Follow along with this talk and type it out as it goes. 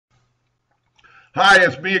Hi,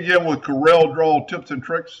 it's me again with Corel Draw Tips and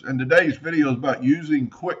Tricks, and today's video is about using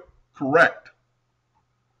Quick Correct.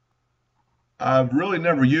 I've really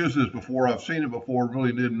never used this before. I've seen it before,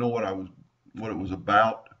 really didn't know what it was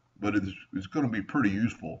about, but it's going to be pretty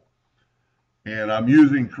useful. And I'm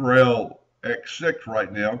using Corel X6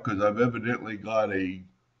 right now because I've evidently got a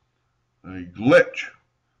glitch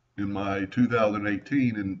in my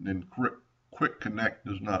 2018, and Quick Connect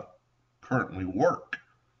does not currently work.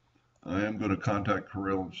 I am going to contact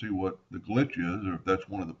Corel and see what the glitch is, or if that's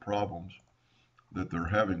one of the problems that they're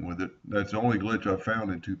having with it. That's the only glitch I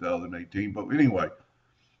found in 2018. But anyway,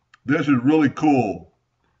 this is really cool.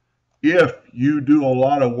 If you do a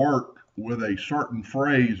lot of work with a certain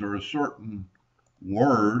phrase or a certain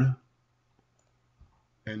word,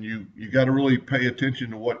 and you got to really pay attention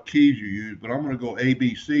to what keys you use. But I'm going to go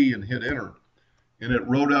ABC and hit enter. And it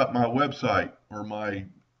wrote out my website or my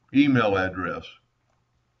email address.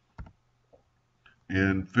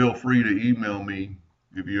 And feel free to email me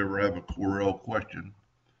if you ever have a Corel question.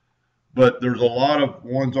 But there's a lot of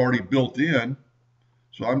ones already built in,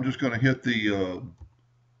 so I'm just going to hit the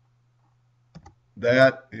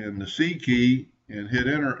that and the C key and hit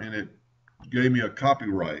enter, and it gave me a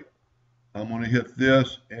copyright. I'm going to hit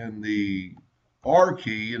this and the R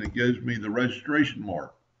key, and it gives me the registration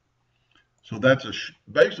mark. So that's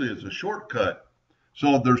basically it's a shortcut.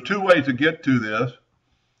 So there's two ways to get to this.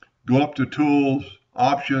 Go up to Tools,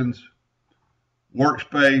 Options,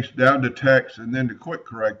 Workspace, down to Text, and then to Quick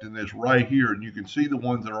Correct, and this right here, and you can see the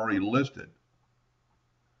ones that are already listed.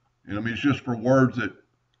 And I mean, it's just for words that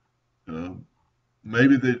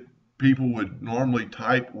maybe that people would normally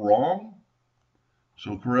type wrong.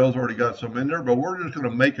 So Corel's already got some in there, but we're just going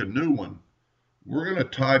to make a new one. We're going to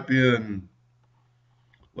type in,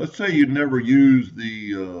 let's say you never use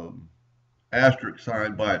the asterisk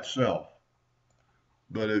sign by itself.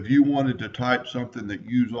 But if you wanted to type something that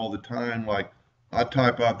you use all the time, like I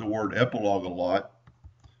type out the word epilogue a lot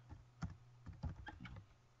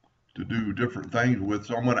to do different things with,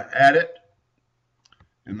 so I'm going to add it,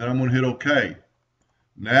 and then I'm going to hit OK.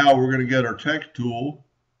 Now we're going to get our text tool,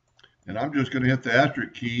 and I'm just going to hit the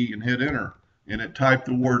asterisk key and hit enter, and it typed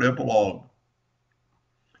the word epilogue.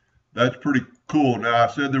 That's pretty cool. Now I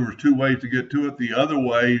said there was two ways to get to it. The other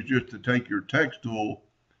way is just to take your text tool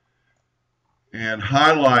and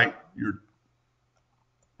highlight your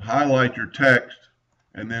text,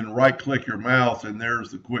 and then right click your mouse, and there's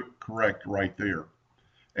the Quick Correct right there.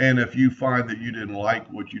 And if you find that you didn't like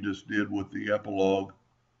what you just did with the epilogue,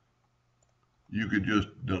 you could just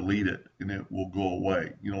delete it and it will go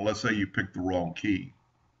away. You know, let's say you picked the wrong key.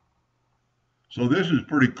 So this is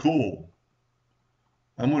pretty cool.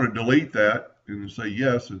 I'm going to delete that and say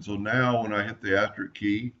yes, and so now when I hit the asterisk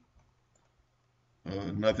key,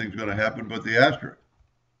 nothing's going to happen but the asterisk.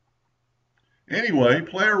 Anyway,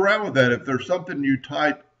 play around with that. If there's something you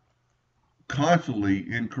type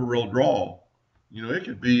constantly in Corel Draw, you know, it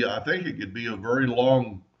could be, I think it could be a very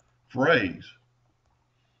long phrase.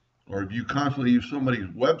 Or if you constantly use somebody's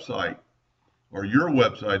website or your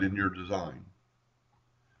website in your design.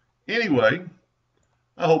 Anyway,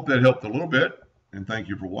 I hope that helped a little bit, and thank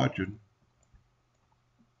you for watching.